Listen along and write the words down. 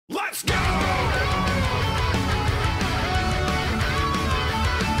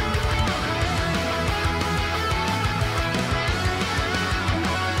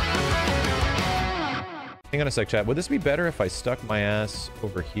Hang on a sec, chat. Would this be better if I stuck my ass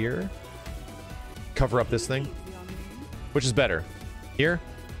over here? Cover up this thing? Which is better? Here?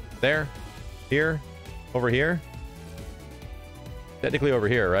 There? Here? Over here? Technically over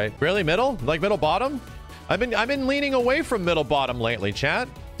here, right? Really? Middle? Like middle bottom? I've been leaning away from middle bottom lately, chat.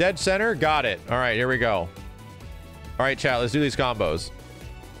 Dead center? Got it. All right, here we go. All right, chat, let's do these combos.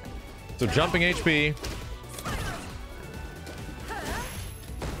 So jumping HP.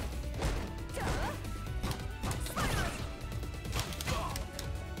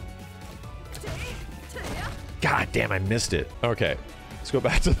 God damn, I missed it. Okay, let's go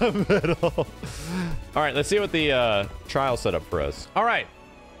back to the middle. All right, let's see what the trial set up for us. All right.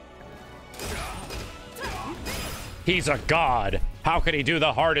 He's a god. How could he do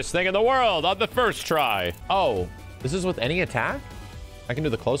the hardest thing in the world on the first try? Oh, this is with any attack? I can do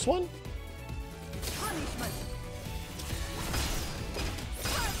the close one?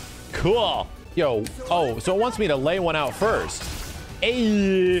 Cool. Yo, oh, so it wants me to lay one out first.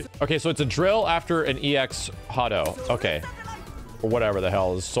 Ay. Okay, so it's a drill after an EX Hotto. Okay. Or whatever the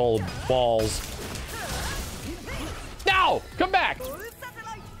hell is soul balls. No! Come back!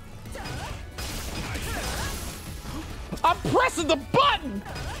 I'm pressing the button!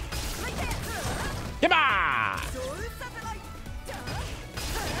 Come on!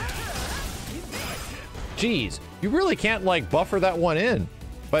 Jeez, you really can't like buffer that one in.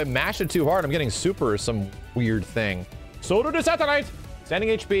 If I mash it too hard, I'm getting super or some weird thing. Soda to satellite!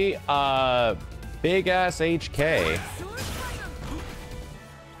 Standing HP, big ass HK.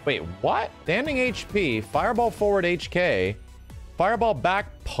 Wait, what? Standing HP, fireball forward HK, fireball back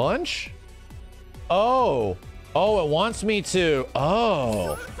punch? Oh. Oh, it wants me to,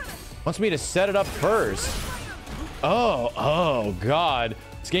 wants me to set it up first. Oh, God.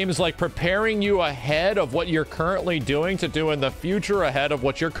 This game is like preparing you ahead of what you're currently doing to do in the future ahead of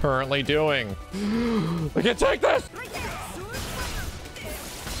what you're currently doing. I can't take this!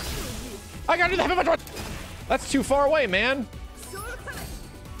 I gotta do that. That's too far away, man.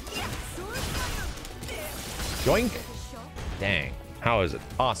 Yoink. Dang. How is it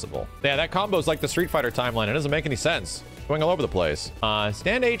possible? Yeah, that combo is like the Street Fighter timeline. It doesn't make any sense. Going all over the place.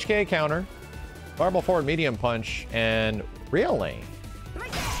 Stand HK counter, fireball forward medium punch, and really?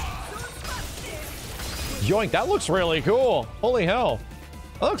 Yoink, that looks really cool. Holy hell.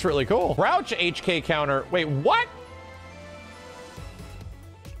 That looks really cool. Crouch HK counter. Wait, what?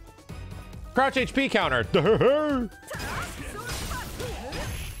 Crouch HP counter.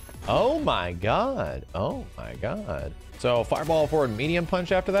 Oh my God. Oh my God. So fireball forward medium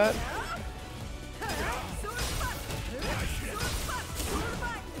punch after that.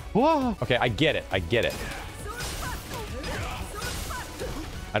 Whoa. Okay, I get it. I get it.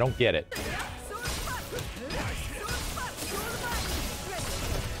 I don't get it.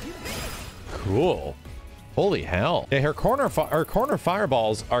 Cool. Holy hell. Yeah, her corner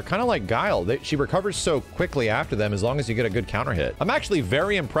fireballs are kind of like Guile. She recovers so quickly after them as long as you get a good counter hit. I'm actually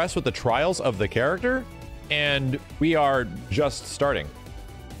very impressed with the trials of the character, and we are just starting.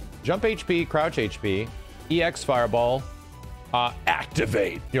 Jump HP, crouch HP, EX fireball,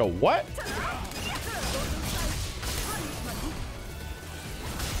 activate. Yo, what?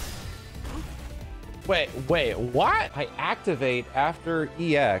 Wait, what? I activate after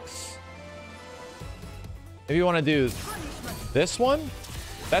EX. Maybe you want to do this one?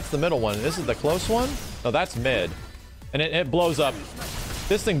 That's the middle one. This is the close one? No, that's mid. And it blows up.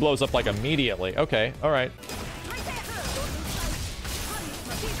 This thing blows up like immediately. Okay, all right.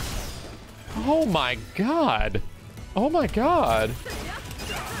 Oh my God. Oh my God.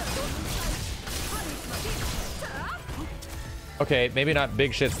 Okay, maybe not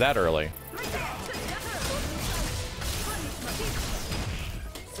big shits that early.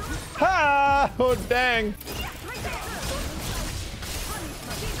 Ha! Oh, dang.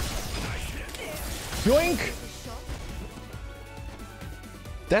 Yoink!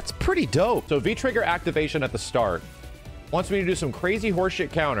 That's pretty dope. So V-trigger activation at the start. Wants me to do some crazy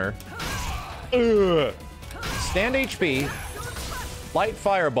horseshit counter. Ugh. Stand HP. Light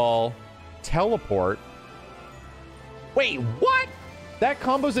fireball. Teleport. Wait, what? That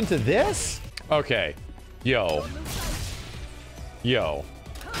combos into this? Okay. Yo. Yo.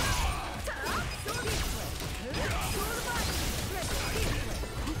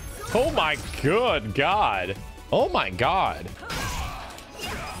 Oh my good God. Oh my God.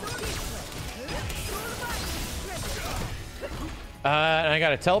 And I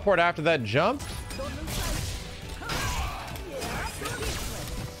got to teleport after that jump.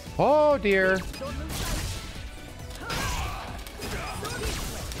 Oh dear.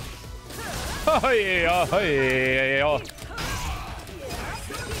 Oh yeah, oh yeah.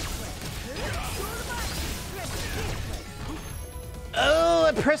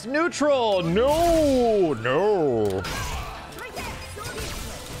 I pressed neutral. No, no.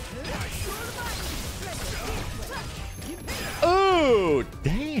 Oh,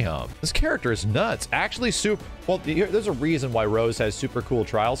 damn. This character is nuts. Actually, well, there's a reason why Rose has super cool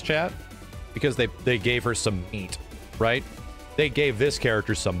trials chat. Because they gave her some meat, right? They gave this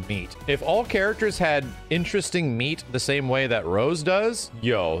character some meat. If all characters had interesting meat the same way that Rose does,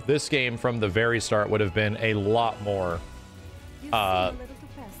 yo, this game from the very start would have been a lot more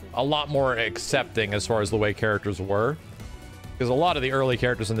accepting as far as the way characters were. Because a lot of the early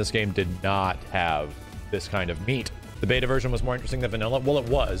characters in this game did not have this kind of meat. The beta version was more interesting than vanilla. Well, it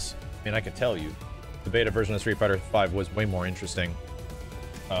was. I mean, I can tell you. The beta version of Street Fighter V was way more interesting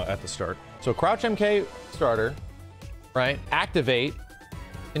at the start. So crouch MK starter, right? Activate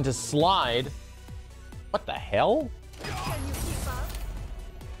into slide. What the hell?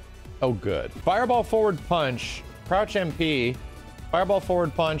 Oh, good. Fireball forward punch, crouch MP, fireball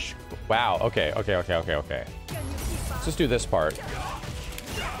forward punch. Wow, okay. Let's just do this part.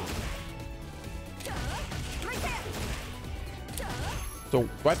 So, do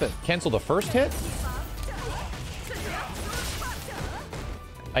I have to cancel the first hit?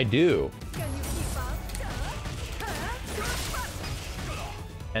 I do.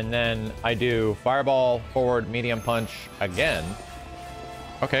 And then I do fireball, forward, medium punch again.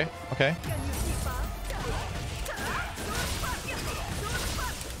 Okay.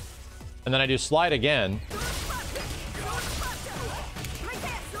 And then I do slide again.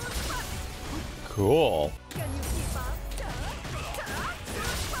 Cool.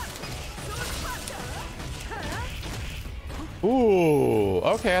 Ooh,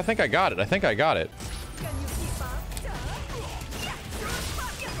 okay, I think I got it.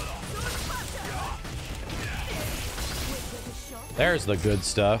 There's the good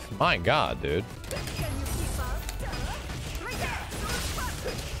stuff. My God, dude.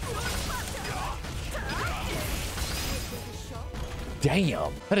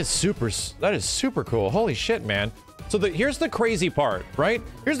 Damn, that is super cool. Holy shit, man. So here's the crazy part, right?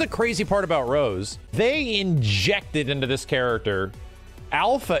 Here's the crazy part about Rose. They injected into this character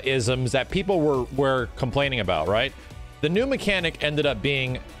alpha-isms that people were complaining about, right? The new mechanic ended up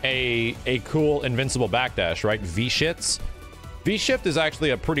being a cool invincible backdash, right? V-shits. V-shift is actually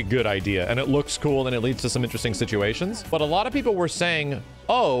a pretty good idea, and it looks cool, and it leads to some interesting situations. But a lot of people were saying,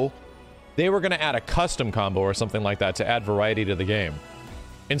 oh, they were going to add a custom combo or something like that to add variety to the game.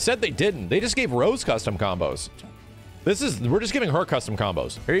 Instead, they didn't. They just gave Rose custom combos. We're just giving her custom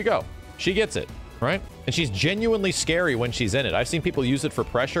combos. Here you go. She gets it, right? And she's genuinely scary when she's in it. I've seen people use it for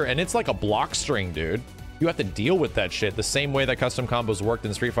pressure, and it's like a block string, dude. You have to deal with that shit the same way that custom combos worked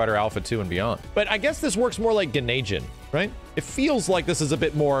in Street Fighter Alpha 2 and beyond. But I guess this works more like Ganajin, right? It feels like this is a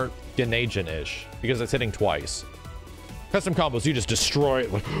bit more Ganajin-ish because it's hitting twice. Custom combos, you just destroy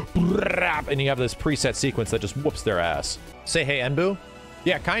it, like, and you have this preset sequence that just whoops their ass. Say hey, Enbu?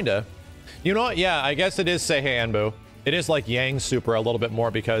 Yeah, kinda. You know what? Yeah, I guess it is say hey, Enbu. It is like Yang's super a little bit more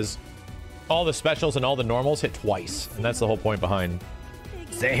because all the specials and all the normals hit twice. And that's the whole point behind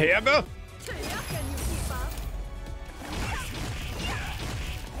say hey, Enbu.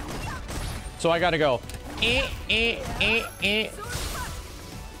 So I gotta go.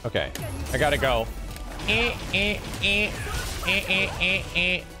 Okay, I gotta go.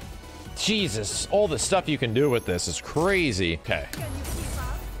 Jesus, all the stuff you can do with this is crazy. Okay.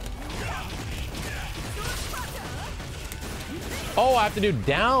 Oh, I have to do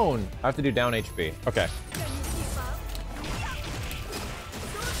down. I have to do down HP. Okay.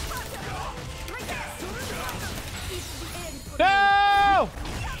 No!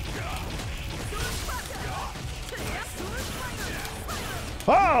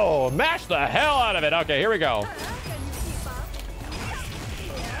 Oh, mash the hell out of it. Okay, here we go.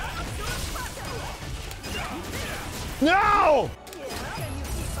 No!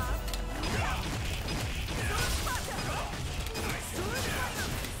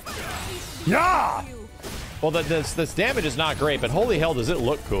 Yeah! Well, this damage is not great, but holy hell, does it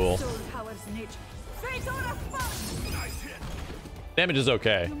look cool. Damage is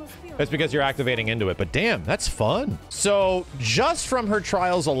okay. That's because you're activating into it, but damn, that's fun. So just from her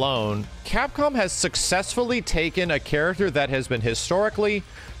trials alone, Capcom has successfully taken a character that has been historically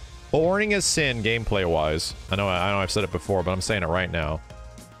boring as sin gameplay-wise. I know I've said it before, but I'm saying it right now.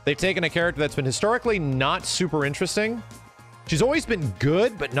 They've taken a character that's been historically not super interesting. She's always been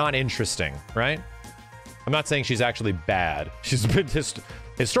good, but not interesting, right? I'm not saying she's actually bad. She's been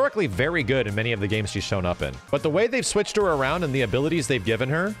historically very good in many of the games she's shown up in. But the way they've switched her around and the abilities they've given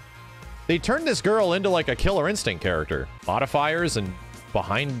her, they turned this girl into like a Killer Instinct character. Modifiers and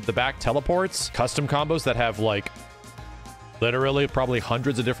behind the back teleports, custom combos that have like Literally, probably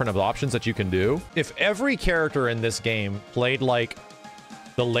hundreds of different options that you can do. If every character in this game played like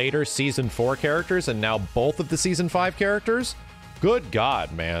the later Season 4 characters and now both of the Season 5 characters, good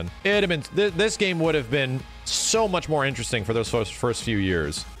God, man. It'd have been, this game would have been so much more interesting for those first few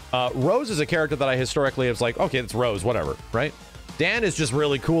years. Rose is a character that I historically was like, okay, it's Rose, whatever, right? Dan is just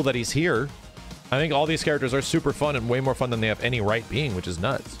really cool that he's here. I think all these characters are super fun and way more fun than they have any right being, which is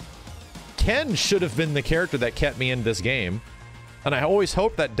nuts. Ken should have been the character that kept me in this game. And I always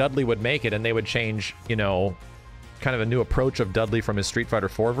hoped that Dudley would make it and they would change, you know, kind of a new approach of Dudley from his Street Fighter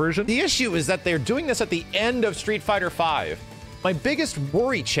 4 version. The issue is that they're doing this at the end of Street Fighter 5. My biggest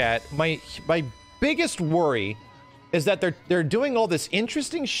worry, chat, my biggest worry is that they're doing all this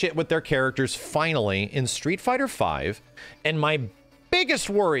interesting shit with their characters finally in Street Fighter 5. And my biggest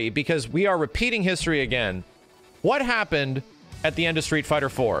worry, because we are repeating history again, what happened at the end of Street Fighter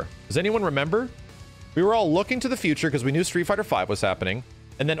 4? Does anyone remember? We were all looking to the future because we knew Street Fighter 5 was happening.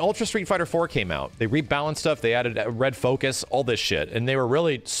 And then Ultra Street Fighter 4 came out. They rebalanced stuff. They added red focus, all this shit. And they were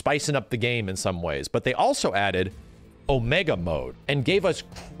really spicing up the game in some ways. But they also added Omega mode and gave us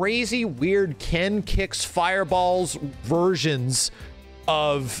crazy, weird Ken kicks, fireballs versions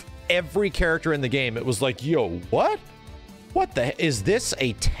of every character in the game. It was like, yo, what? What the, is this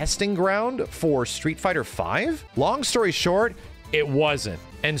a testing ground for Street Fighter 5? Long story short, it wasn't.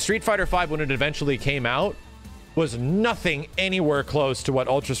 And Street Fighter 5, when it eventually came out, was nothing anywhere close to what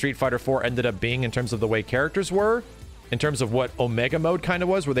Ultra Street Fighter 4 ended up being in terms of the way characters were, in terms of what Omega mode kind of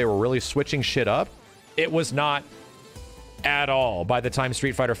was, where they were really switching shit up. It was not at all by the time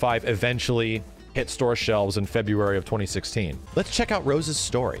Street Fighter 5 eventually hit store shelves in February of 2016. Let's check out Rose's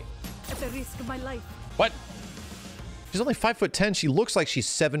story. At the risk of my life. What? She's only 5'10". She looks like she's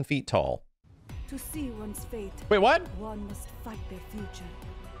 7 feet tall. To see one's fate. Wait, what? One must fight their future.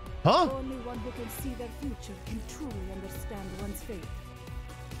 Huh? Only one who can see their future can truly understand one's fate.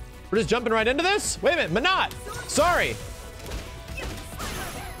 We're just jumping right into this? Wait a minute, Minot! Sorry!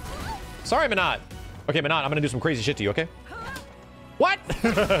 Sorry, Minot. Okay, Minot, I'm gonna do some crazy shit to you, okay? What?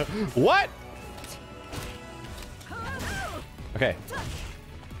 What? Okay.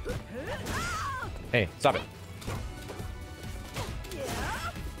 Hey, stop it.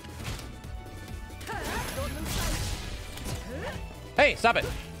 Hey, stop it.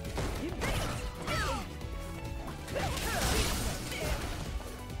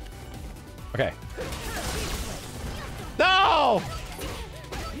 Okay. No!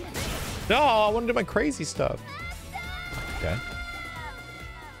 No, I want to do my crazy stuff. Okay.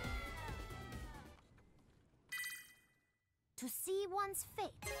 To see one's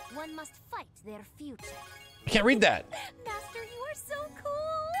fate, one must fight their future. I can't read that. Master, you are so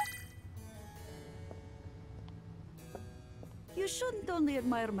cool. You shouldn't only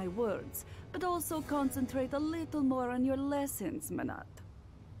admire my words, but also concentrate a little more on your lessons, Manat.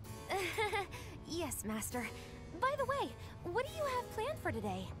 Yes, Master. By the way, what do you have planned for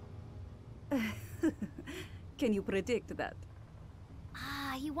today? Can you predict that?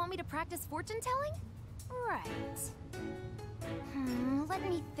 Ah, you want me to practice fortune telling? Right. Let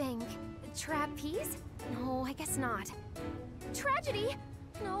me think. Trapeze? No, I guess not. Tragedy?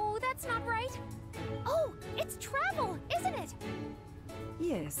 No, that's not right. Oh, it's travel, isn't it?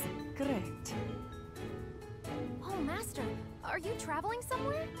 Yes, correct. Oh, Master, are you traveling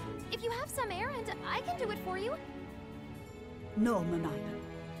somewhere? If you have some errand, I can do it for you. No, Manat.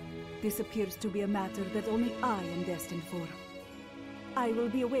 This appears to be a matter that only I am destined for. I will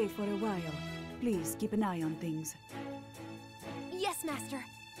be away for a while. Please keep an eye on things. Yes, Master.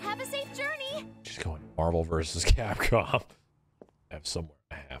 Have a safe journey. She's going Marvel versus Capcom. I have somewhere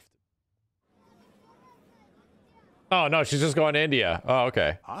I have to. Oh, no, she's just going to India. Oh,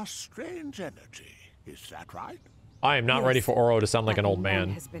 okay. A strange energy. Is that right? I am not Yes, ready for Oro to sound like an that old man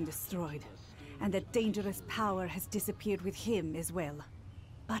man. has been destroyed, and that dangerous power has disappeared with him as well.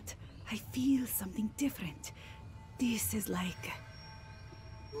 But I feel something different. This is like...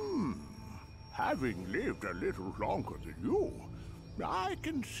 Having lived a little longer than you, I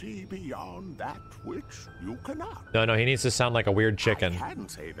can see beyond that which you cannot. No, he needs to sound like a weird chicken. I can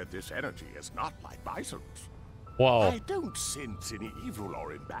say that this energy is not like Bison's. Whoa. I don't sense any evil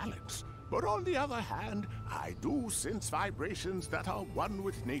or imbalance, but on the other hand, I do sense vibrations that are one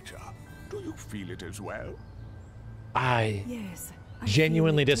with nature. Do you feel it as well? I Yes. I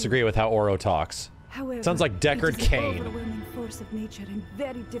genuinely feel it too. disagree with how Oro talks. However, Sounds like Deckard it is Cain. an overwhelming force of nature and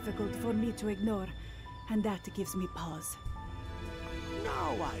very difficult for me to ignore, and that gives me pause.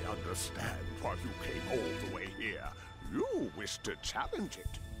 Now I understand why you came all the way here. You wish to challenge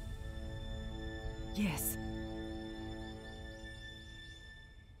it. Yes.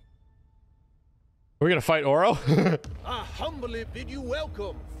 we gonna fight Oro? I humbly bid you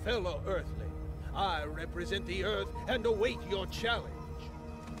welcome, fellow Earthling. I represent the Earth and await your challenge.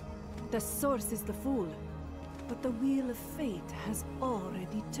 The source is the fool, but the wheel of fate has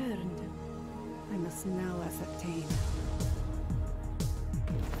already turned. I must now ascertain.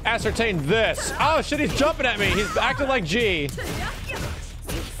 Ascertain this. Oh shit, he's jumping at me. He's acting like G.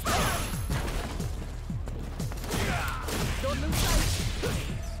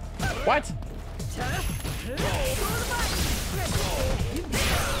 What?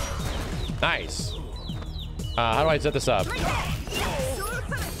 Nice. How do I set this up?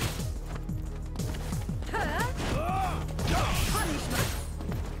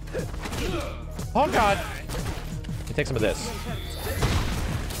 Oh god. Let me take some of this.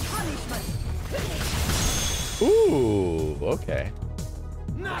 Ooh, okay.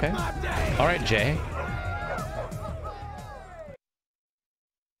 Okay. All right, Jay.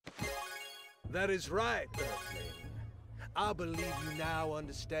 That is right, Earthling. I believe you now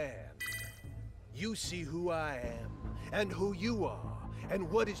understand. You see who I am, and who you are, and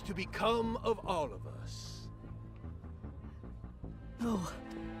what is to become of all of us. No,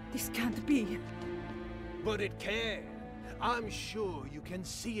 this can't be. But it can. I'm sure you can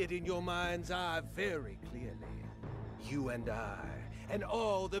see it in your mind's eye very clearly. You and I, and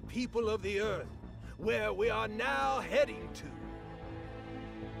all the people of the Earth, where we are now heading to.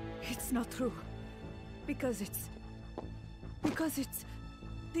 It's not true. Because it's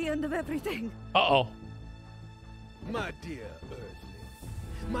the end of everything. Uh-oh. My dear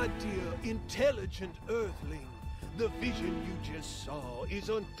Earthling, my dear intelligent Earthling, the vision you just saw is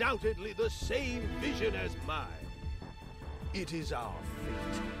undoubtedly the same vision as mine. It is our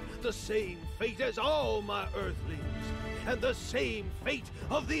fate, the same fate as all my Earthlings, and the same fate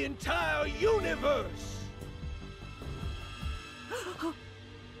of the entire universe.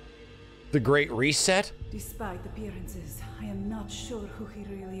 The Great Reset? Despite appearances, I am not sure who he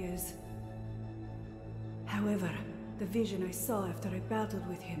really is. However, the vision I saw after I battled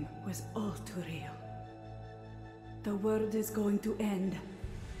with him was all too real. The world is going to end,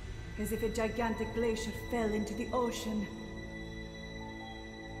 as if a gigantic glacier fell into the ocean.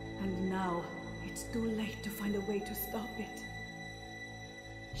 And now, it's too late to find a way to stop it.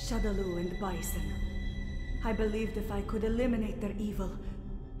 Shadaloo and Bison. I believed if I could eliminate their evil,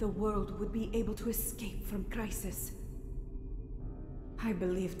 the world would be able to escape from crisis. I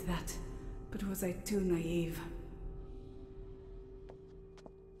believed that, but was I too naive?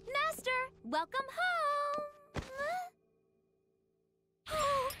 Master, welcome home!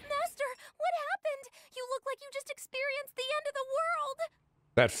 Oh, Master, what happened? You look like you just experienced the end of the world!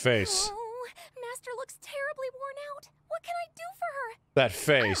 That face. Oh, Master looks terribly worn out. What can I do for her? That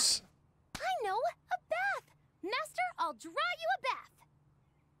face. I know, a bath! Master, I'll draw you a bath!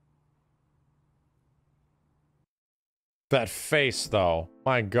 That face, though.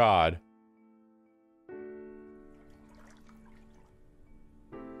 My god.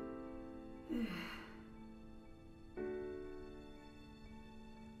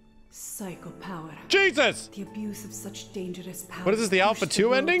 Psycho power. Jesus! The abuse of such dangerous power. What is this, the Alpha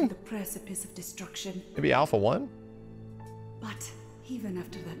 2 ending? The precipice of destruction. Maybe Alpha 1? But even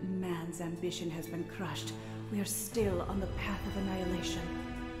after that man's ambition has been crushed, we are still on the path of annihilation.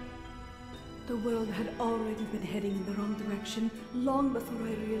 The world had already been heading in the wrong direction long before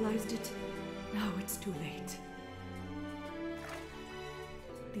I realized it. Now it's too late.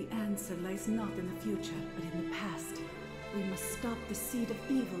 The answer lies not in the future, but in the past. We must stop the seed of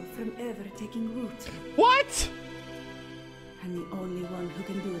evil from ever taking root. What? And the only one who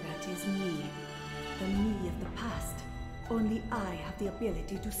can do that is me. The me of the past. Only I have the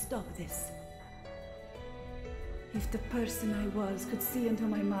ability to stop this. If the person I was could see into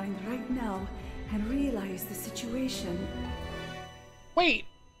my mind right now and realize the situation... Wait.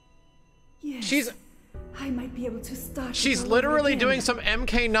 Yes, I might be able to start... She's literally doing some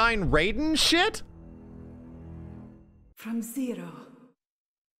MK9 Raiden shit? From zero.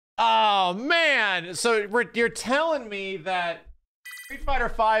 Oh, man. So you're telling me that Street Fighter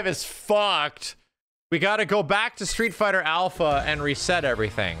V is fucked. We gotta go back to Street Fighter Alpha and reset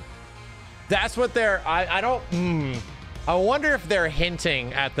everything. That's what they're... I don't... I wonder if they're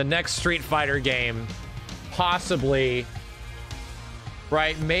hinting at the next Street Fighter game. Possibly.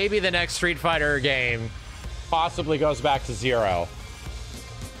 Right? Maybe the next Street Fighter game possibly goes back to zero.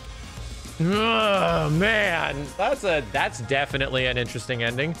 Oh, man. That's definitely an interesting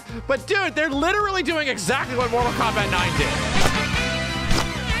ending. But dude, they're literally doing exactly what Mortal Kombat 9 did.